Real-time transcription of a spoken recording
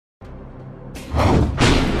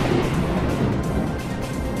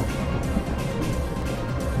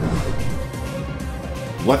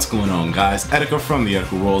What's going on, guys? Etika from the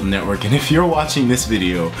Etika World Network, and if you're watching this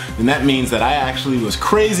video, then that means that I actually was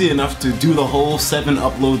crazy enough to do the whole 7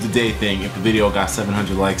 uploads a day thing if the video got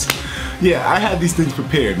 700 likes. Yeah, I had these things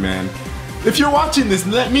prepared, man. If you're watching this,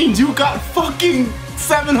 that means you got fucking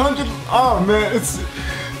 700. Oh man, it's...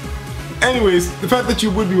 Anyways, the fact that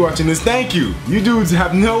you would be watching this, thank you. You dudes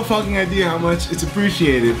have no fucking idea how much it's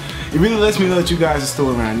appreciated. It really lets me know that you guys are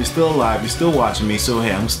still around, you're still alive, you're still watching me. So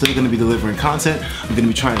hey, I'm still gonna be delivering content. I'm gonna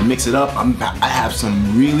be trying to mix it up. I have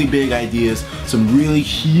some really big ideas, some really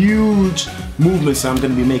huge movements that I'm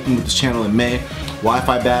gonna be making with this channel in May.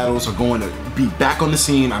 Wi-Fi battles are going to be back on the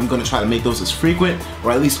scene. I'm gonna try to make those as frequent,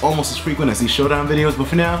 or at least almost as frequent as these Showdown videos. But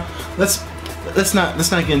for now, let's not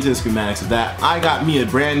get into the schematics of that. I got me a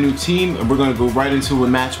brand new team, and we're gonna go right into a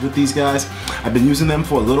match with these guys. I've been using them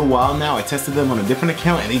for a little while now. I tested them on a different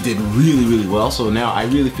account, and they did really well. So now I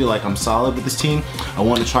really feel like I'm solid with this team. I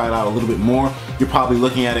want to try it out a little bit more. You're probably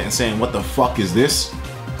looking at it and saying, "What the fuck is this?"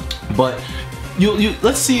 But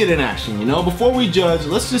let's see it in action. You know, before we judge,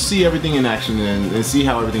 let's just see everything in action and see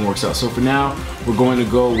how everything works out. So for now, we're going to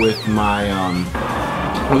go with my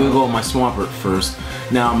Swampert first.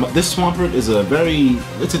 Now, this Swampert is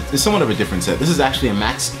it's somewhat of a different set. This is actually a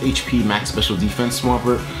max HP, max special defense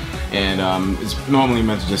Swampert, and it's normally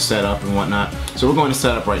meant to just set up and whatnot. So we're going to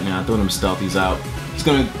set up right now, throwing them stealthies out.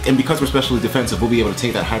 And because we're specially defensive, we'll be able to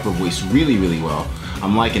take that hyper voice really well.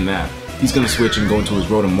 I'm liking that. He's gonna switch and go into his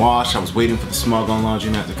Rotom Wash. I was waiting for the Smog on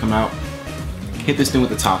Laundromat to come out. Hit this thing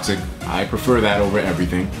with the Toxic. I prefer that over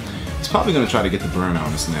everything. He's probably gonna try to get the burn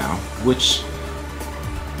on us now, which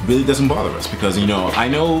really doesn't bother us because, you know, I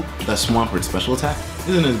know that Swampert's special attack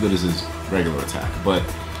isn't as good as his regular attack, but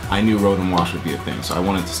I knew Rotom Wash would be a thing, so I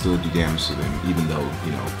wanted to still do damage to them even though,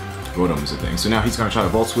 you know, Rotom is a thing. So now he's gonna try to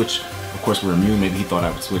Volt Switch. Of course, we're immune. Maybe he thought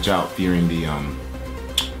I would switch out fearing the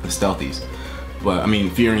Stealthies. But I mean,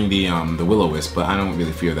 fearing the Will-O-Wisp, but I don't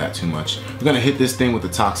really fear that too much. We're gonna hit this thing with the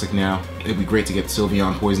Toxic now. It'd be great to get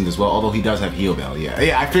Sylveon poisoned as well, although he does have Heal Bell.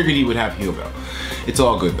 Yeah, I figured he would have Heal Bell. It's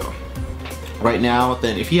all good though. Right now,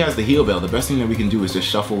 then, if he has the Heal Bell, the best thing that we can do is just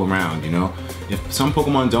shuffle around, you know? If some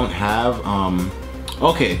Pokemon don't have,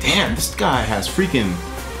 okay, damn, this guy has freaking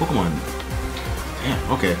Pokemon.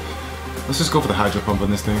 Damn, okay. Let's just go for the Hydro Pump on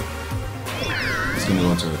this thing. He's gonna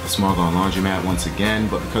go into the Smog on Laundromat once again,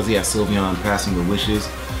 but because he has Sylveon passing the wishes,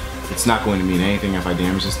 it's not going to mean anything if I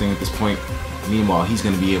damage this thing at this point. Meanwhile, he's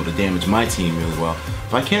gonna be able to damage my team really well.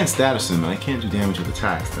 If I can't status him and I can't do damage with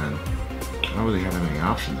attacks, then I don't really have any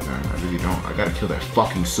options, man. I really don't. I gotta kill that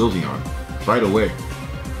fucking Sylveon right away.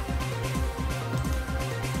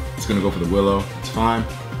 He's gonna go for the Willow. It's fine.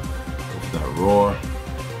 Go for that Roar.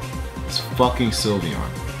 It's fucking Sylveon.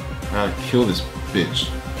 I gotta kill this bitch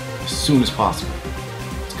as soon as possible.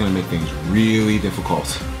 It's gonna make things really difficult.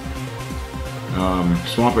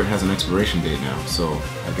 Swampert has an expiration date now, so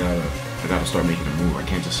I gotta start making a move. I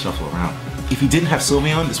can't just shuffle around. If he didn't have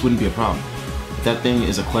Sylveon, this wouldn't be a problem. But that thing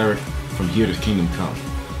is a cleric from here to Kingdom Come.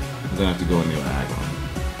 I'm gonna have to go in there with Aggron.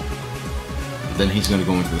 Then he's gonna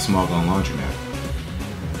go into the Smog on Laundromat.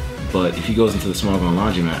 But if he goes into the Smog on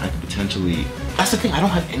Laundromat, I could potentially... That's the thing, I don't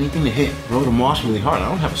have anything to hit Rotom Wash really hard. I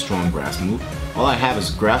don't have a strong grass move. All I have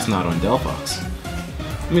is Grass Knot on Delphox.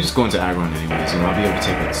 Let me just go into Aggron anyways, and I'll be able to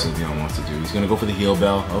take what Sylveon wants to do. He's gonna go for the Heal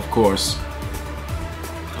Bell, of course.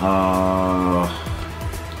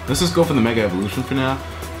 Let's just go for the Mega Evolution for now.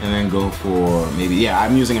 And then go for maybe, yeah,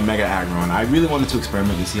 I'm using a Mega Aggron. I really wanted to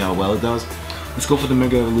experiment and see how well it does. Let's go for the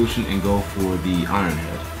Mega Evolution and go for the Iron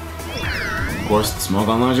Head. Of course, the Smog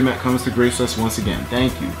on Laundromat comes to grace us once again.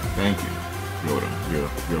 Thank you, Rotom.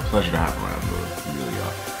 You're a pleasure to have around, bro. You really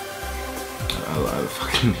are. I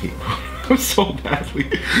fucking hate Rotom so badly.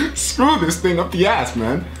 Screw this thing up the ass,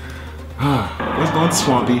 man. Let's go into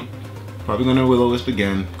Swampy. Probably gonna Will-O-Wisp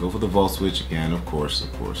again. Go for the Volt Switch again, of course.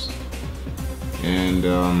 And,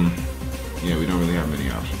 yeah, we don't really have many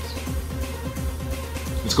options.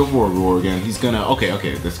 Let's go for a Roar again. He's gonna, okay,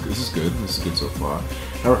 this is good. This is good so far.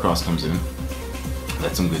 Heracross comes in.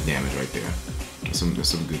 That's some good damage right there. That's some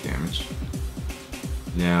good damage.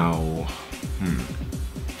 Now,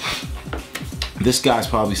 this guy's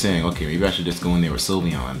probably saying, okay, maybe I should just go in there with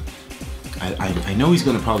Sylveon. I know he's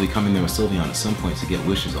gonna probably come in there with Sylveon at some point to get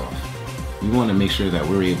wishes off. We want to make sure that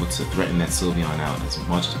we're able to threaten that Sylveon out as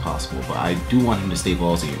much as possible, but I do want him to stay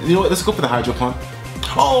ballsy. You know what, let's go for the Hydro Pump.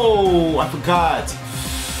 Oh, I forgot.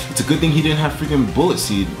 It's a good thing he didn't have freaking Bullet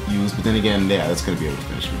Seed used, but then again, yeah, that's going to be able to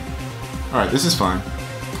finish me. Alright, this is fine.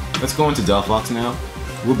 Let's go into Delphox now.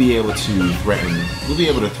 We'll be able to threaten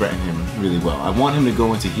him really well. I want him to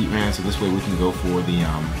go into Heatran, so this way we can go for the,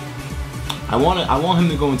 I want him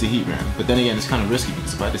to go into Heatran, but then again, it's kind of risky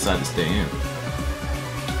because if I decide to stay in,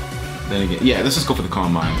 Then again, yeah, let's just go for the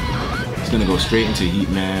Calm Mind. It's gonna go straight into Heat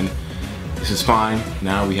Man. This is fine.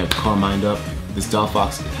 Now we have Calm Mind up. This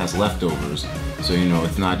Delphox has leftovers, so you know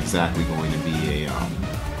it's not exactly going to be a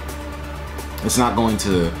it's not going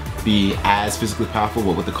to be as physically powerful,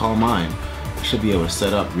 but with the Calm Mind, I should be able to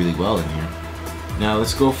set up really well in here. Now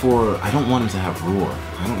let's go for, I don't want him to have Roar.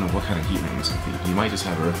 I don't know what kind of Heat Man this could be. He might just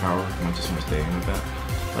have Earth Power. He might just want to stay in with that.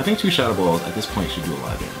 I think 2 Shadow Balls at this point should do a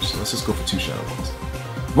lot of damage. So let's just go for 2 Shadow Balls.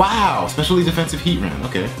 Wow! Specially defensive Heat Ram.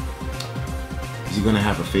 Okay. Is he going to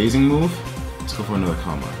have a phasing move? Let's go for another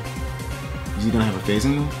Calm Mind. Is he going to have a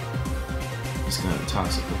phasing move? He's got a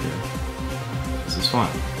Toxic. Okay. This is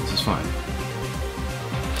fine. This is fine.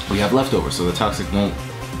 We have leftovers, so the Toxic won't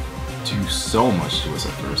do so much to us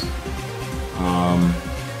at first.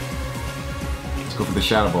 Let's go for the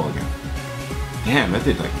Shadow Ball again. Damn, that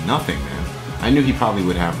did like nothing, man. I knew he probably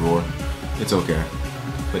would have Roar. It's okay.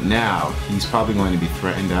 But now, he's probably going to be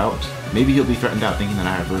threatened out. Maybe he'll be threatened out thinking that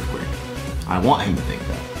I have Earthquake. I want him to think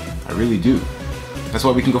that. I really do. That's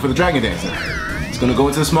why we can go for the Dragon Dance now. It's gonna go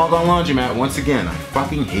into the Small Gun Laundromat once again. I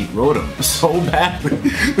fucking hate Rotom so badly.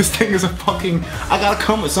 This thing is a fucking... I gotta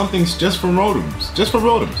come with something just for Rotoms. Just for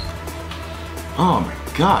Rotoms. Oh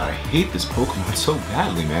my god, I hate this Pokemon so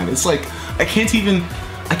badly, man. It's like, I can't even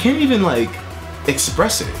like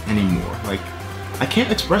express it anymore. Like, I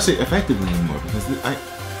can't express it effectively anymore because I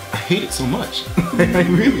hate it so much. I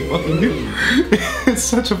really fucking do. It's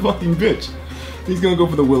such a fucking bitch. He's gonna go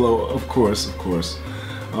for the Willow, of course, of course.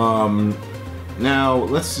 Now,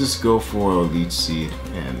 let's just go for a Leech Seed,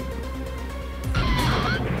 and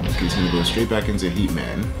he's gonna go straight back into Heat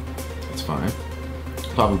Man. That's fine.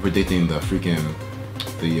 Probably predicting the freaking,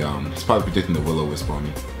 he's probably predicting the Will-O-Wisp on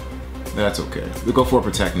me. That's okay. We'll go for a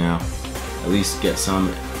Protect now. At least get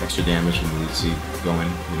some extra damage from the Leech Seed going,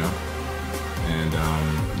 you know? And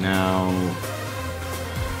now,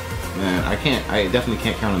 man, I definitely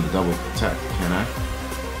can't count on the double Protect, can I?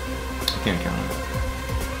 I can't count on that.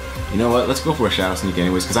 You know what? Let's go for a Shadow Sneak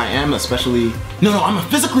anyways, because I am especially... No, I'm a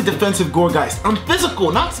physically defensive Gourgeist. I'm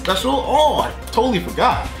physical, not special. Oh, I totally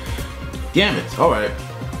forgot. Damn it. Alright.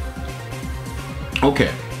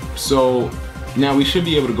 Okay. So, now we should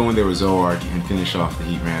be able to go in there with Zoroark and finish off the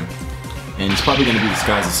Heat Ram. And he's probably going to be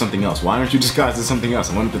disguised as something else. Why aren't you disguised as something else?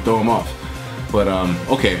 I wanted to throw him off. But,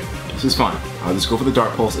 okay. This is fine. I'll just go for the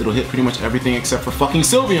Dark Pulse. It'll hit pretty much everything except for fucking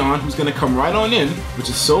Sylveon, who's going to come right on in, which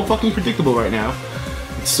is so fucking predictable right now.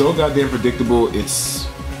 It's so goddamn predictable, it's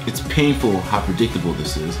painful how predictable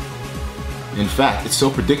this is. In fact, it's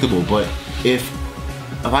so predictable, but if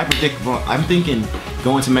I predict wrong, I'm thinking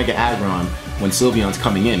going to Mega Aggron when Sylveon's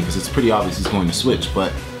coming in, because it's pretty obvious he's going to switch,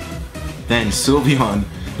 but then Sylveon,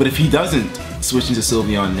 but if he doesn't switch into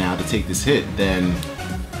Sylveon now to take this hit, then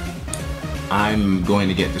I'm going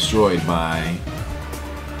to get destroyed by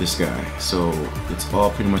this guy. So it's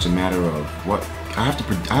all pretty much a matter of what I have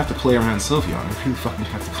to play around Sylveon. I really fucking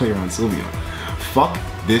have to play around Sylveon. Fuck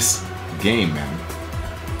this game, man.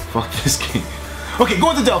 Fuck this game. Okay, go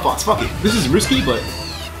into Delphox. Fuck it. This is risky, but...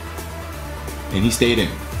 And he stayed in.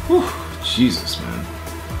 Whew. Jesus, man.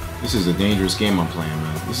 This is a dangerous game I'm playing,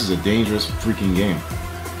 man. This is a dangerous freaking game.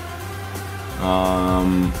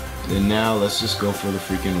 And now let's just go for the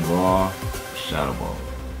freaking raw Shadow Ball.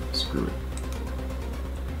 Screw it.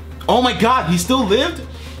 Oh my god, he still lived?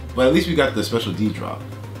 But at least we got the special D drop.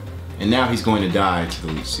 And now he's going to die to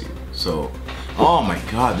the Leech Seed. So, oh my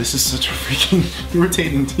god, this is such a freaking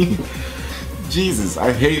irritating team. Jesus,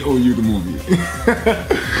 I hate OU the movie.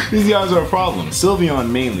 These guys are a problem. Sylveon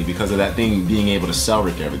mainly because of that thing being able to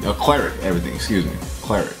Cleric everything, excuse me.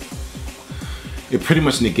 Cleric. It pretty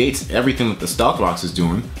much negates everything that the Stealth Rocks is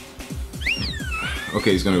doing.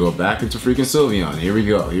 Okay, he's gonna go back into freaking Sylveon. Here we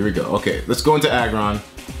go, here we go. Okay, let's go into Aggron.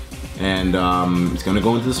 And it's gonna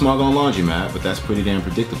go into the Small Gun Laundromat, but that's pretty damn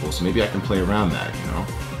predictable, so maybe I can play around that, you know?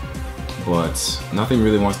 But nothing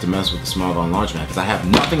really wants to mess with the Small Gun Laundromat, because I have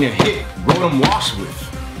nothing to hit Rotom Wash with.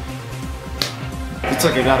 It's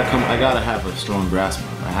like I gotta have a strong Grass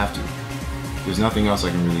move. I have to. There's nothing else I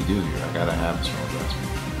can really do here. I gotta have a strong Grass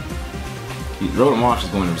move. Rotom Wash is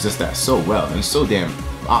going to resist that so well, and it's so damn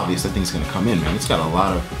obvious that thing's gonna come in, man. It's got a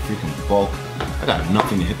lot of freaking bulk. I got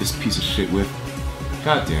nothing to hit this piece of shit with.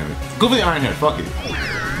 God damn it. Go for the Iron Head, fuck it.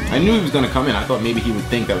 I knew he was gonna come in. I thought maybe he would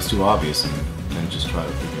think that was too obvious and then just try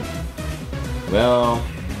to freaking... Well,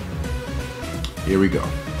 here we go.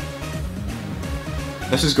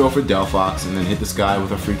 Let's just go for Delphox and then hit this guy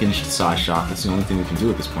with a freaking Side Shock. That's the only thing we can do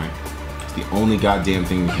at this point. It's the only goddamn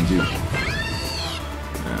thing we can do.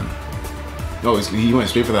 Man. Oh, he went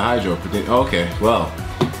straight for the Hydro. Oh, okay, well,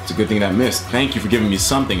 it's a good thing that missed. Thank you for giving me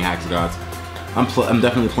something, Haxagods. I'm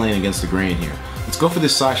definitely playing against the grain here. Let's go for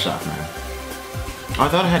this side shot, man. Oh, I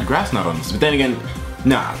thought I had Grass Knot on this, but then again,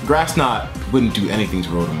 nah, Grass Knot wouldn't do anything to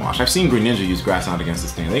Rotom Wash. I've seen Green Ninja use Grass Knot against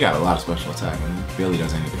this thing. They got a lot of special attack, and it barely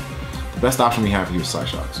does anything. The best option we have here is Side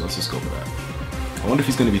Shock, so let's just go for that. I wonder if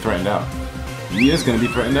he's going to be threatened out. He is going to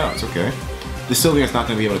be threatened out, it's okay. This Sylveon's not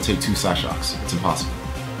going to be able to take 2 Side Shocks. It's impossible.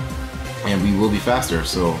 And we will be faster,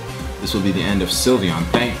 so this will be the end of Sylveon,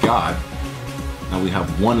 thank God. Now we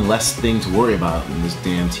have one less thing to worry about in this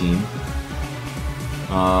damn team.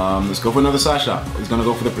 Let's go for another Side Shot. He's gonna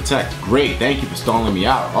go for the Protect. Great, thank you for stalling me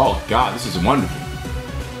out. Oh God, this is wonderful.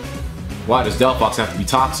 Why does Delphox have to be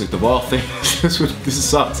toxic of all things? This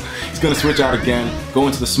sucks. He's gonna switch out again, go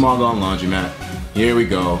into the Smogon Laundromat. Here we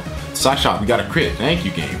go. Side Shot, we got a crit. Thank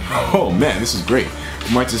you, game. Oh man, this is great.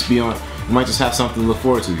 We might just have something to look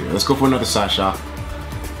forward to here. Let's go for another Side Shot.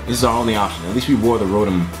 This is our only option. At least we wore the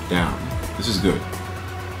Rotom down. This is good.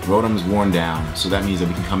 Rotom's worn down, so that means that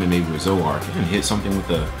we can come in maybe with Zoroark and hit something with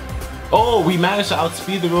the... Oh, we managed to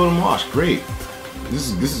outspeed the Rotom Wash. Great. This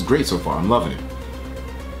is great so far. I'm loving it.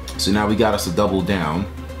 So now we got us a double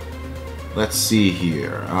down. Let's see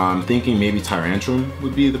here. I'm thinking maybe Tyrantrum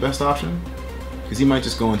would be the best option. Because he might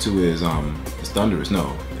just go into his Thundurus.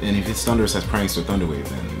 No. And if his Thundurus has Prankster Thunder Wave,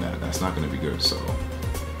 then that's not going to be good, so...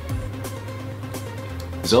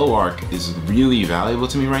 Zoroark is really valuable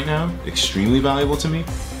to me right now. Extremely valuable to me.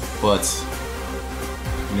 But,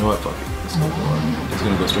 you know what, fuck it. Let's go Zoroark. He's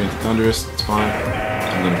gonna go straight into Thundurus, it's fine.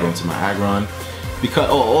 I'm gonna go into my Aggron. Because,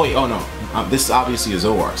 oh no. This is obviously a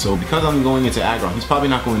Zoroark. So because I'm going into Aggron, he's probably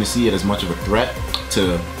not going to see it as much of a threat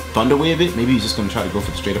to Thunder Wave it. Maybe he's just gonna try to go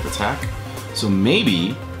for the straight up attack. So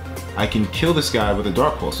maybe I can kill this guy with a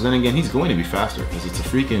Dark Pulse. So then again, he's going to be faster because it's a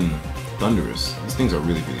freaking Thundurus. These things are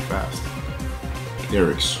really, really fast.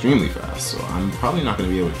 They're extremely fast, so I'm probably not going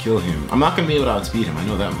to be able to kill him. I'm not going to be able to outspeed him, I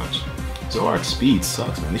know that much. Zoroark's speed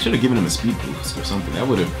sucks, man. They should have given him a speed boost or something. That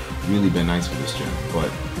would have really been nice for this gen, but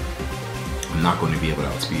I'm not going to be able to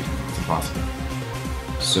outspeed him. It's impossible.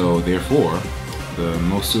 So therefore, the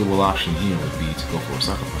most suitable option here would be to go for a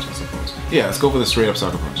Sucker Punch, I suppose. Yeah, let's go for the straight up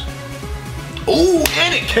Sucker Punch. Oh,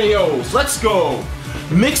 and it KOs! Let's go!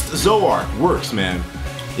 Mixed Zoroark works, man.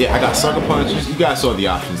 Yeah, I got Sucker Punch. You guys saw the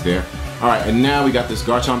options there. Alright, and now we got this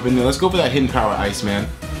Garchomp in there. Let's go for that Hidden Power Ice, man.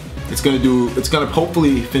 It's gonna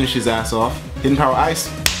hopefully finish his ass off. Hidden Power Ice.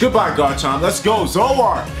 Goodbye, Garchomp. Let's go,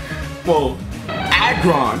 Zoroark! Well,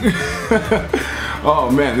 Aggron.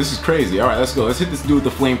 Oh man, this is crazy. Alright, let's go. Let's hit this dude with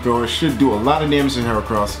the Flamethrower. Should do a lot of damage in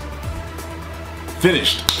Heracross.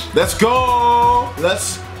 Finished. Let's go!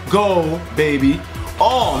 Let's go, baby.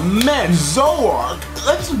 Oh man, Zoroark!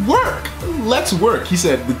 Let's work! Let's work. He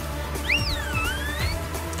said...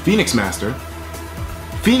 PheonixMaster.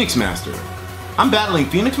 PheonixMaster. I'm battling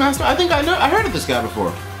PheonixMaster? I think I heard of this guy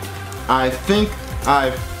before. I think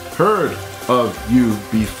I've heard of you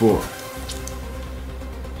before.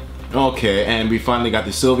 Okay, and we finally got the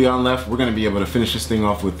Sylveon left. We're gonna be able to finish this thing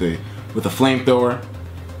off with the Flamethrower.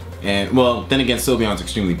 And well, then again, Sylveon's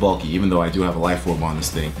extremely bulky, even though I do have a Life Orb on this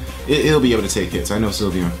thing. It'll be able to take hits. I know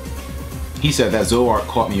Sylveon. He said that Zoroark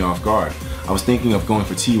caught me off guard. I was thinking of going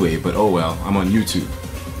for T-Wave, but oh well, I'm on YouTube.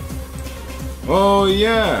 Oh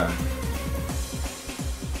yeah.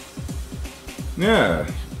 Yeah,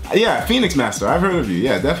 PheonixMaster, I've heard of you,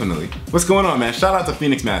 yeah, definitely. What's going on, man? Shout out to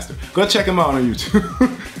PheonixMaster. Go check him out on YouTube.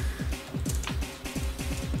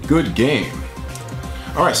 Good game.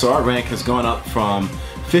 Alright, so our rank has gone up from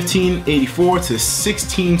 1584 to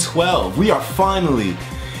 1612. We are finally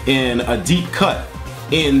in a deep cut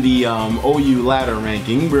in the OU ladder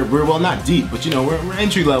ranking. We're well, not deep, but you know, we're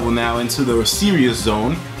entry level now into the serious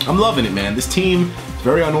zone. I'm loving it, man. This team is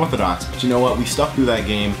very unorthodox, but you know what? We stuck through that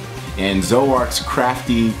game, and Zoroark's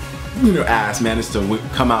crafty, ass managed to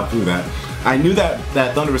come out through that. I knew that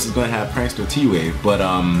Thundurus is going to have Prankster T-Wave, but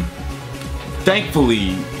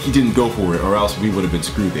thankfully he didn't go for it, or else we would have been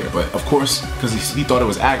screwed there. But of course, because he thought it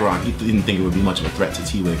was Aggron, he didn't think it would be much of a threat to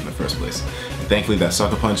T-Wave in the first place. And thankfully that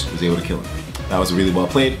Sucker Punch was able to kill him. That was really well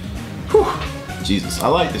played. Whew. Jesus, I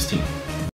like this team.